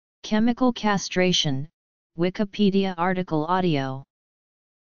Chemical castration, Wikipedia article audio.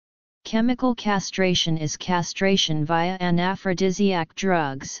 Chemical castration is castration via anaphrodisiac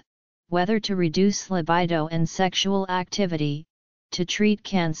drugs, whether to reduce libido and sexual activity, to treat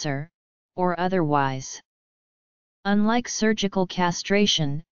cancer, or otherwise. Unlike surgical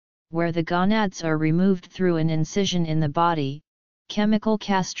castration, where the gonads are removed through an incision in the body, chemical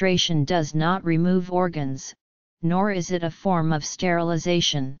castration does not remove organs, nor is it a form of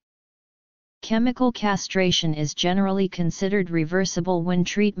sterilization. Chemical castration is generally considered reversible when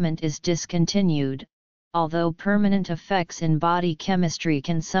treatment is discontinued, although permanent effects in body chemistry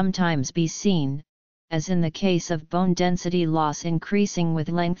can sometimes be seen, as in the case of bone density loss increasing with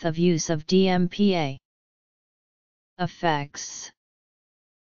length of use of DMPA. Effects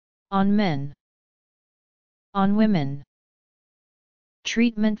on men, on women.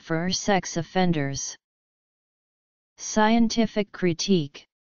 Treatment for sex offenders. Scientific critique.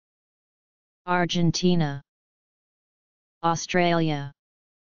 Argentina, Australia,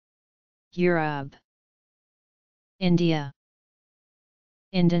 Europe, India,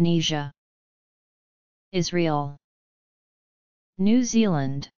 Indonesia, Israel, New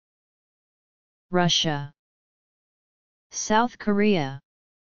Zealand, Russia, South Korea,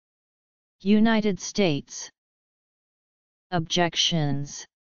 United States. Objections.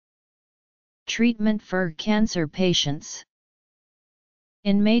 Treatment for cancer patients.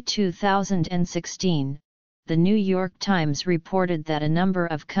 In May 2016, The New York Times reported that a number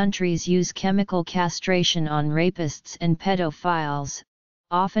of countries use chemical castration on rapists and pedophiles,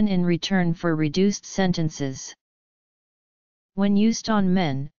 often in return for reduced sentences. When used on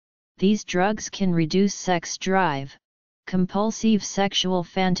men, these drugs can reduce sex drive, compulsive sexual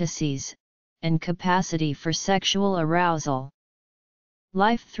fantasies, and capacity for sexual arousal.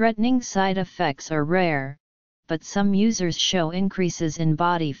 Life-threatening side effects are rare, but some users show increases in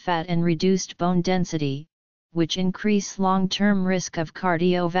body fat and reduced bone density, which increase long-term risk of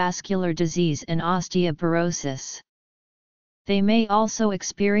cardiovascular disease and osteoporosis. They may also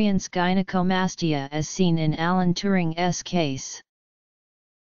experience gynecomastia as seen in Alan Turing's case.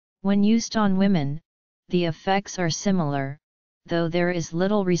 When used on women, the effects are similar, though there is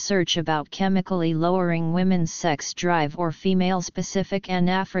little research about chemically lowering women's sex drive or female-specific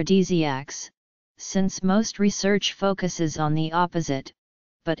anaphrodisiacs, since most research focuses on the opposite,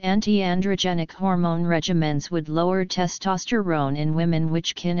 but anti-androgenic hormone regimens would lower testosterone in women,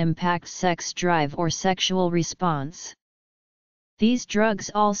 which can impact sex drive or sexual response. These drugs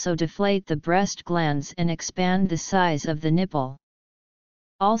also deflate the breast glands and expand the size of the nipple.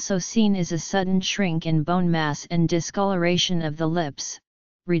 Also seen is a sudden shrink in bone mass and discoloration of the lips,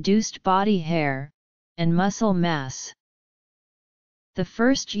 reduced body hair, and muscle mass. The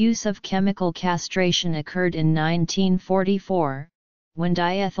first use of chemical castration occurred in 1944, when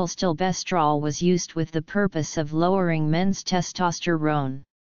diethylstilbestrol was used with the purpose of lowering men's testosterone.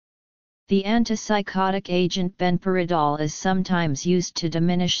 The antipsychotic agent benperidol is sometimes used to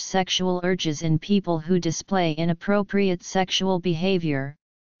diminish sexual urges in people who display inappropriate sexual behavior,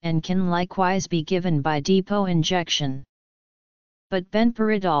 and can likewise be given by depot injection. But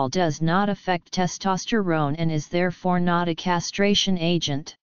benperidol does not affect testosterone and is therefore not a castration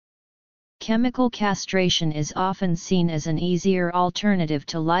agent. Chemical castration is often seen as an easier alternative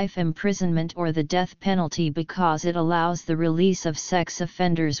to life imprisonment or the death penalty because it allows the release of sex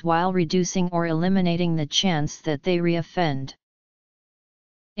offenders while reducing or eliminating the chance that they reoffend.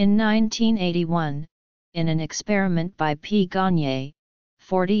 In 1981, in an experiment by P. Gagne,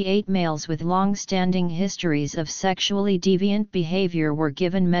 48 males with long-standing histories of sexually deviant behavior were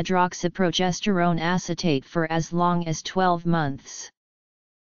given medroxyprogesterone acetate for as long as 12 months.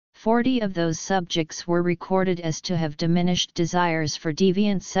 40 of those subjects were recorded as to have diminished desires for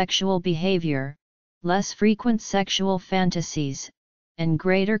deviant sexual behavior, less frequent sexual fantasies, and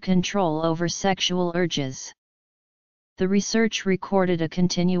greater control over sexual urges. The research recorded a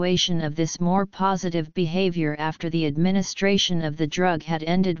continuation of this more positive behavior after the administration of the drug had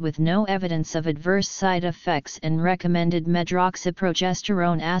ended with no evidence of adverse side effects and recommended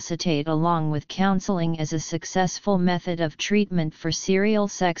medroxyprogesterone acetate along with counseling as a successful method of treatment for serial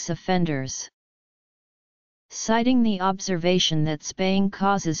sex offenders. Citing the observation that spaying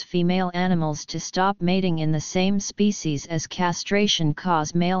causes female animals to stop mating in the same species as castration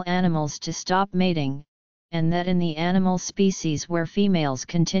cause male animals to stop mating, and that in the animal species where females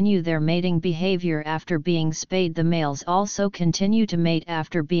continue their mating behavior after being spayed the males also continue to mate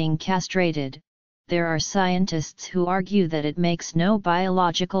after being castrated, there are scientists who argue that it makes no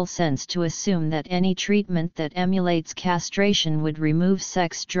biological sense to assume that any treatment that emulates castration would remove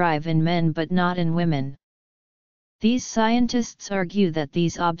sex drive in men but not in women. These scientists argue that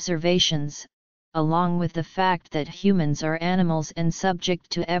these observations, along with the fact that humans are animals and subject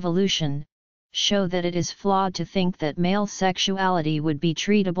to evolution, show that it is flawed to think that male sexuality would be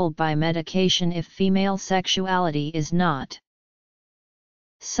treatable by medication if female sexuality is not.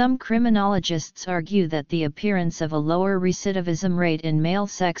 Some criminologists argue that the appearance of a lower recidivism rate in male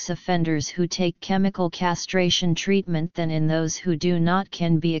sex offenders who take chemical castration treatment than in those who do not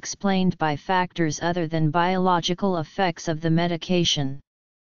can be explained by factors other than biological effects of the medication.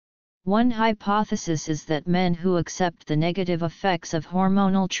 One hypothesis is that men who accept the negative effects of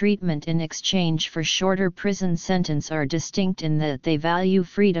hormonal treatment in exchange for shorter prison sentence are distinct in that they value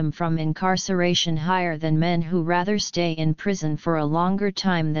freedom from incarceration higher than men who rather stay in prison for a longer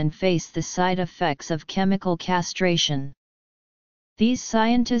time than face the side effects of chemical castration. These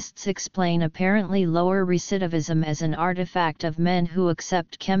scientists explain apparently lower recidivism as an artifact of men who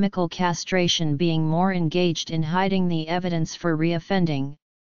accept chemical castration being more engaged in hiding the evidence for reoffending,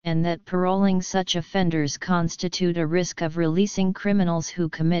 and that paroling such offenders constitute a risk of releasing criminals who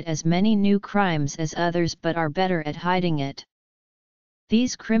commit as many new crimes as others but are better at hiding it.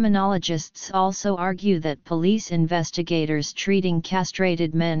 These criminologists also argue that police investigators treating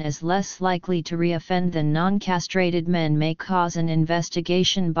castrated men as less likely to reoffend than non-castrated men may cause an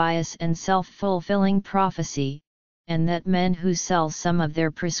investigation bias and self-fulfilling prophecy, and that men who sell some of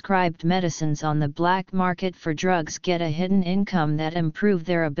their prescribed medicines on the black market for drugs get a hidden income that improve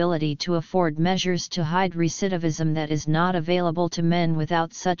their ability to afford measures to hide recidivism that is not available to men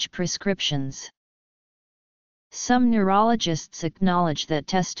without such prescriptions. Some neurologists acknowledge that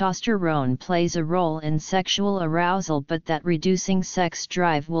testosterone plays a role in sexual arousal but that reducing sex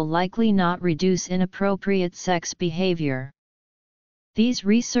drive will likely not reduce inappropriate sex behavior. These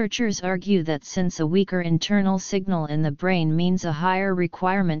researchers argue that since a weaker internal signal in the brain means a higher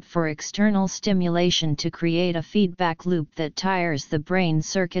requirement for external stimulation to create a feedback loop that tires the brain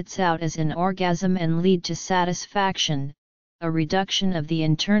circuits out as an orgasm and lead to satisfaction, a reduction of the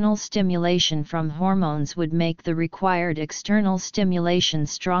internal stimulation from hormones would make the required external stimulation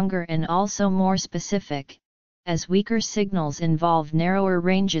stronger and also more specific, as weaker signals involve narrower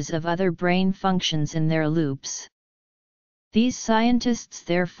ranges of other brain functions in their loops. These scientists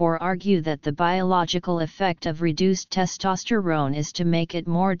therefore argue that the biological effect of reduced testosterone is to make it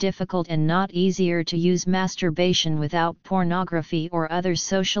more difficult and not easier to use masturbation without pornography or other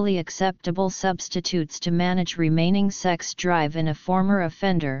socially acceptable substitutes to manage remaining sex drive in a former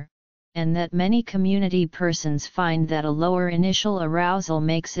offender, and that many community persons find that a lower initial arousal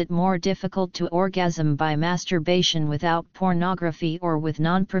makes it more difficult to orgasm by masturbation without pornography or with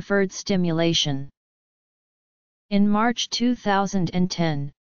non-preferred stimulation. In March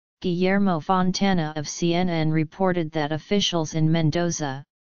 2010, Guillermo Fontana of CNN reported that officials in Mendoza,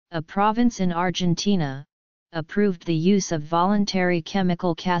 a province in Argentina, approved the use of voluntary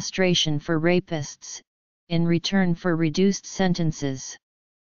chemical castration for rapists, in return for reduced sentences.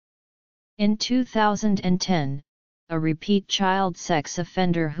 In 2010, a repeat child sex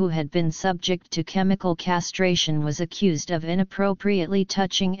offender who had been subject to chemical castration was accused of inappropriately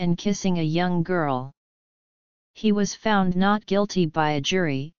touching and kissing a young girl. He was found not guilty by a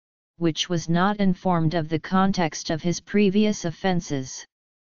jury, which was not informed of the context of his previous offenses.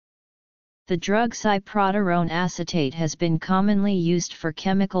 The drug cyproterone acetate has been commonly used for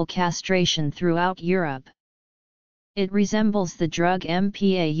chemical castration throughout Europe. It resembles the drug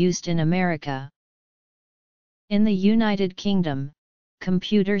MPA used in America. In the United Kingdom,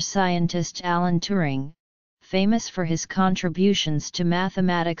 computer scientist Alan Turing, famous for his contributions to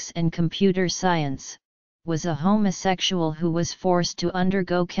mathematics and computer science, was a homosexual who was forced to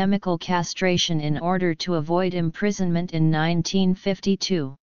undergo chemical castration in order to avoid imprisonment in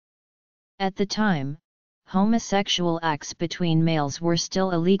 1952. At the time, homosexual acts between males were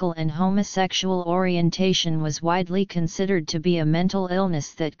still illegal and homosexual orientation was widely considered to be a mental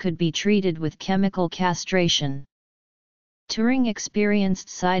illness that could be treated with chemical castration. Turing experienced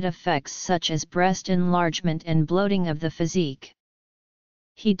side effects such as breast enlargement and bloating of the physique.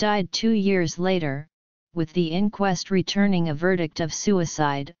 He died 2 years later, with the inquest returning a verdict of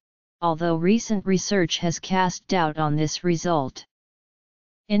suicide, although recent research has cast doubt on this result.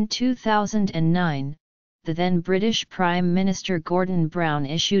 In 2009, the then British Prime Minister Gordon Brown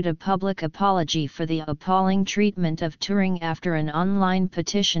issued a public apology for the appalling treatment of Turing after an online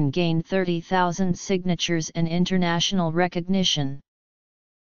petition gained 30,000 signatures and international recognition.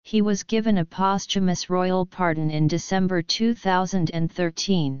 He was given a posthumous royal pardon in December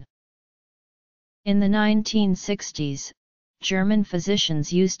 2013. In the 1960s, German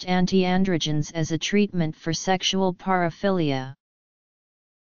physicians used anti-androgens as a treatment for sexual paraphilia.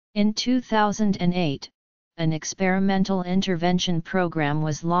 In 2008, an experimental intervention program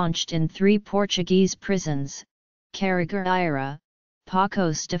was launched in 3 Portuguese prisons, Carregueira,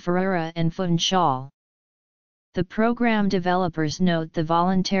 Pacos de Ferreira and Funchal. The program developers note the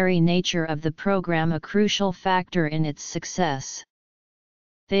voluntary nature of the program a crucial factor in its success.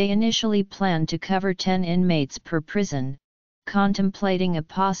 They initially planned to cover 10 inmates per prison, contemplating a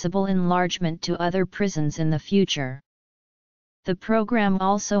possible enlargement to other prisons in the future. The program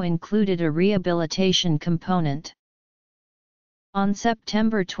also included a rehabilitation component. On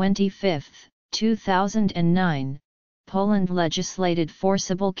September 25, 2009, Poland legislated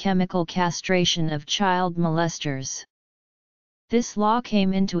forcible chemical castration of child molesters. This law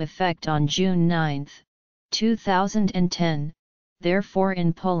came into effect on June 9, 2010. Therefore,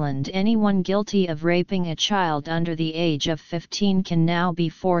 in Poland, anyone guilty of raping a child under the age of 15 can now be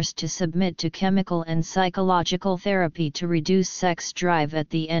forced to submit to chemical and psychological therapy to reduce sex drive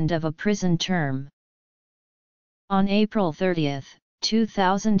at the end of a prison term. On April 30,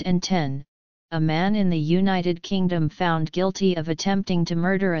 2010, a man in the United Kingdom found guilty of attempting to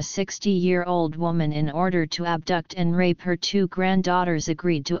murder a 60-year-old woman in order to abduct and rape her 2 granddaughters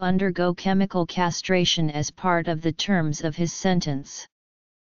agreed to undergo chemical castration as part of the terms of his sentence.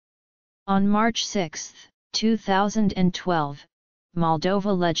 On March 6, 2012,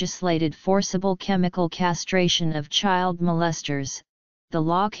 Moldova legislated forcible chemical castration of child molesters. The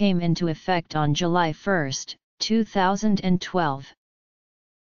law came into effect on July 1, 2012.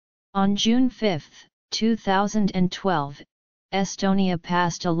 On June 5, 2012, Estonia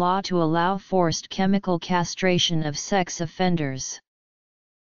passed a law to allow forced chemical castration of sex offenders.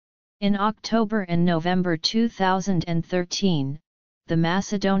 In October and November 2013, the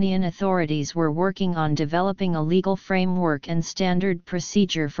Macedonian authorities were working on developing a legal framework and standard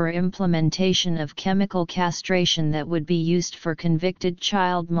procedure for implementation of chemical castration that would be used for convicted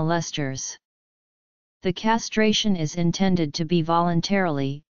child molesters. The castration is intended to be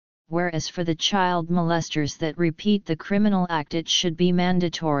voluntarily, whereas for the child molesters that repeat the criminal act it should be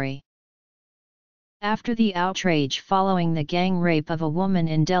mandatory. After the outrage following the gang rape of a woman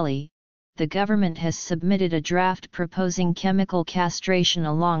in Delhi, the government has submitted a draft proposing chemical castration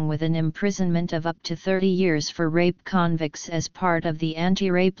along with an imprisonment of up to 30 years for rape convicts as part of the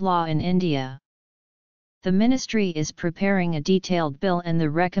anti-rape law in India. The ministry is preparing a detailed bill and the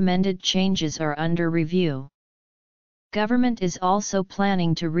recommended changes are under review. Government is also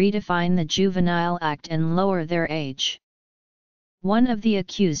planning to redefine the Juvenile Act and lower their age. One of the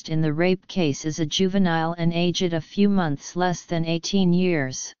accused in the rape case is a juvenile and aged a few months less than 18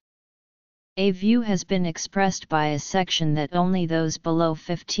 years. A view has been expressed by a section that only those below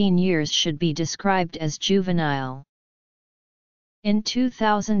 15 years should be described as juvenile. In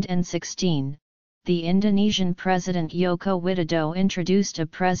 2016, the Indonesian President Joko Widodo introduced a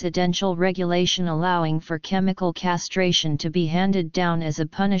presidential regulation allowing for chemical castration to be handed down as a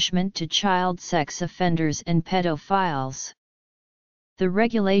punishment to child sex offenders and pedophiles. The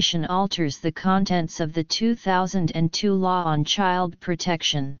regulation alters the contents of the 2002 law on child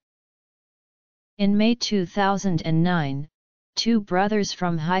protection. In May 2009, 2 brothers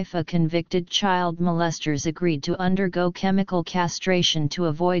from Haifa convicted child molesters agreed to undergo chemical castration to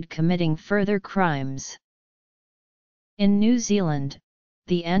avoid committing further crimes. In New Zealand,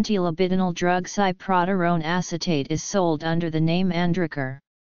 the antilibidinal drug cyproterone acetate is sold under the name Androcur.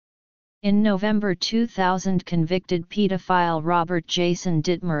 In November 2000, convicted pedophile Robert Jason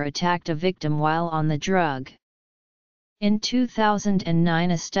Dittmer attacked a victim while on the drug. In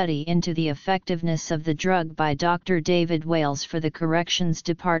 2009, a study into the effectiveness of the drug by Dr. David Wales for the Corrections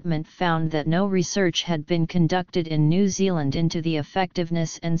Department found that no research had been conducted in New Zealand into the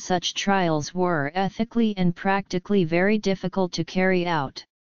effectiveness, and such trials were ethically and practically very difficult to carry out.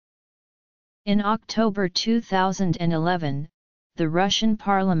 In October 2011, the Russian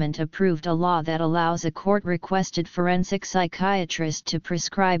parliament approved a law that allows a court-requested forensic psychiatrist to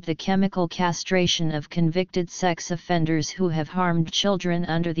prescribe the chemical castration of convicted sex offenders who have harmed children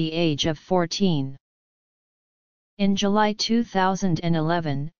under the age of 14. In July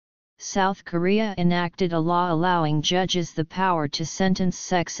 2011, South Korea enacted a law allowing judges the power to sentence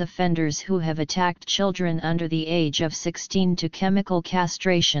sex offenders who have attacked children under the age of 16 to chemical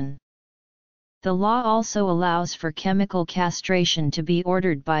castration. The law also allows for chemical castration to be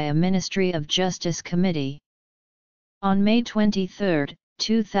ordered by a Ministry of Justice committee. On May 23,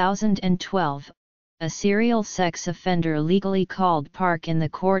 2012, a serial sex offender legally called Park in the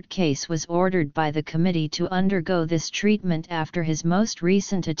court case was ordered by the committee to undergo this treatment after his most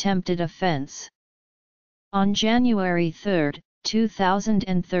recent attempted offense. On January 3,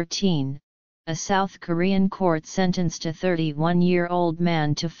 2013, a South Korean court sentenced a 31-year-old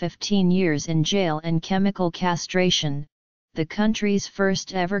man to 15 years in jail and chemical castration, the country's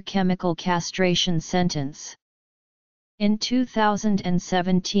first ever chemical castration sentence. In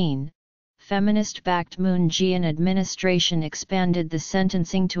 2017, feminist-backed Moon Jae-in administration expanded the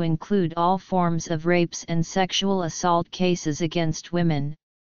sentencing to include all forms of rapes and sexual assault cases against women,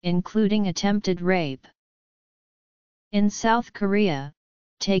 including attempted rape. In South Korea,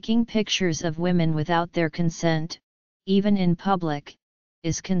 taking pictures of women without their consent, even in public,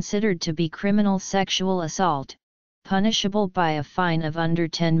 is considered to be criminal sexual assault, punishable by a fine of under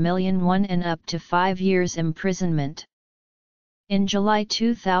 10 million won and up to 5 years imprisonment. In July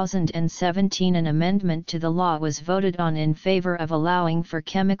 2017, an amendment to the law was voted on in favor of allowing for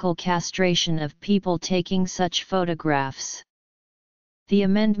chemical castration of people taking such photographs. The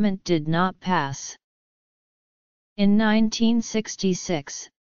amendment did not pass. In 1966,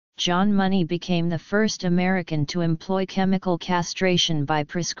 John Money became the first American to employ chemical castration by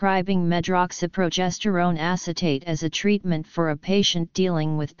prescribing medroxyprogesterone acetate as a treatment for a patient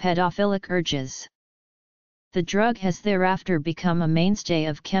dealing with pedophilic urges. The drug has thereafter become a mainstay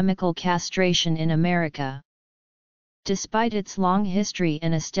of chemical castration in America. Despite its long history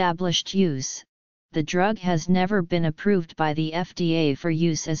and established use, the drug has never been approved by the FDA for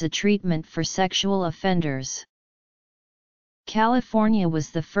use as a treatment for sexual offenders. California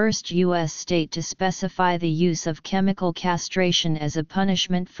was the first U.S. state to specify the use of chemical castration as a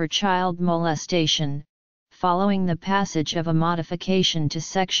punishment for child molestation, following the passage of a modification to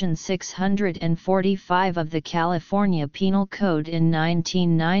Section 645 of the California Penal Code in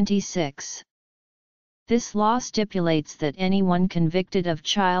 1996. This law stipulates that anyone convicted of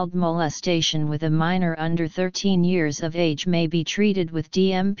child molestation with a minor under 13 years of age may be treated with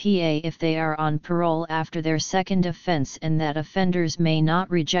DMPA if they are on parole after their second offense, and that offenders may not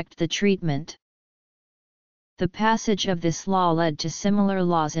reject the treatment. The passage of this law led to similar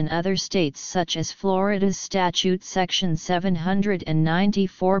laws in other states, such as Florida's statute Section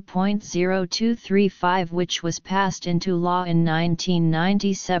 794.0235, which was passed into law in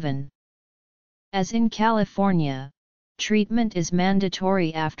 1997. As in California, treatment is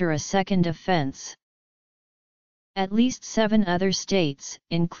mandatory after a second offense. At least 7 other states,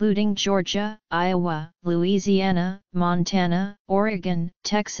 including Georgia, Iowa, Louisiana, Montana, Oregon,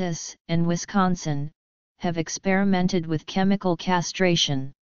 Texas, and Wisconsin, have experimented with chemical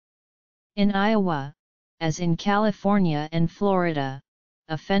castration. In Iowa, as in California and Florida,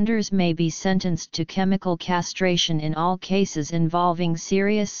 offenders may be sentenced to chemical castration in all cases involving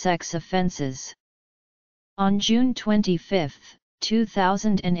serious sex offenses. On June 25,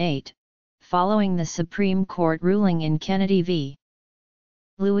 2008, following the Supreme Court ruling in Kennedy v.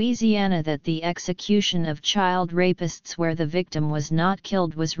 Louisiana that the execution of child rapists where the victim was not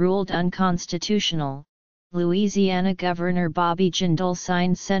killed was ruled unconstitutional, Louisiana Governor Bobby Jindal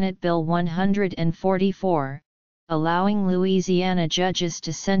signed Senate Bill 144, allowing Louisiana judges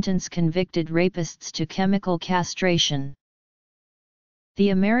to sentence convicted rapists to chemical castration.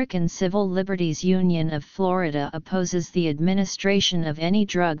 The American Civil Liberties Union of Florida opposes the administration of any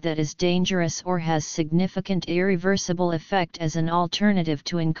drug that is dangerous or has significant irreversible effect as an alternative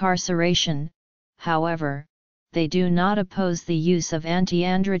to incarceration. However, they do not oppose the use of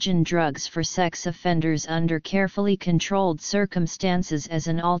anti-androgen drugs for sex offenders under carefully controlled circumstances as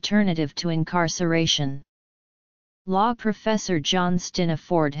an alternative to incarceration. Law professor John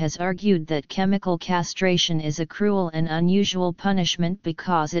Stiniford has argued that chemical castration is a cruel and unusual punishment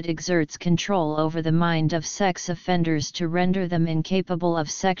because it exerts control over the mind of sex offenders to render them incapable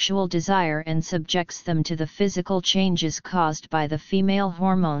of sexual desire and subjects them to the physical changes caused by the female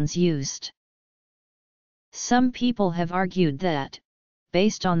hormones used. Some people have argued that,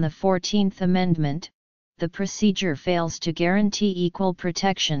 based on the 14th Amendment, the procedure fails to guarantee equal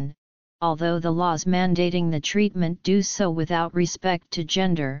protection. Although the laws mandating the treatment do so without respect to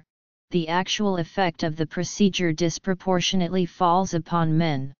gender, the actual effect of the procedure disproportionately falls upon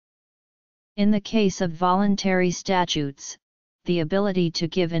men. In the case of voluntary statutes, the ability to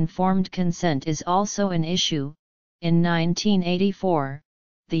give informed consent is also an issue. In 1984,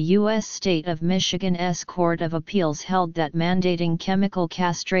 the U.S. state of Michigan's Court of Appeals held that mandating chemical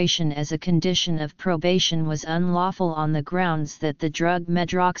castration as a condition of probation was unlawful on the grounds that the drug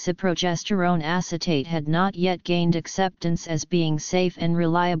medroxyprogesterone acetate had not yet gained acceptance as being safe and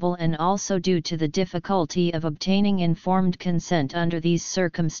reliable, and also due to the difficulty of obtaining informed consent under these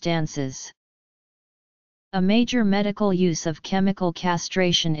circumstances. A major medical use of chemical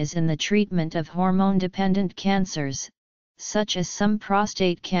castration is in the treatment of hormone-dependent cancers, such as some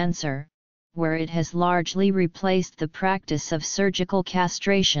prostate cancer, where it has largely replaced the practice of surgical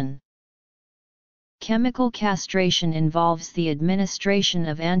castration. Chemical castration involves the administration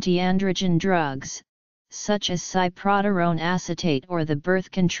of anti-androgen drugs, such as cyproterone acetate or the birth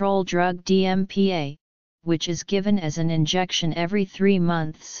control drug DMPA, which is given as an injection every 3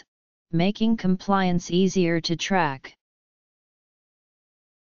 months, making compliance easier to track.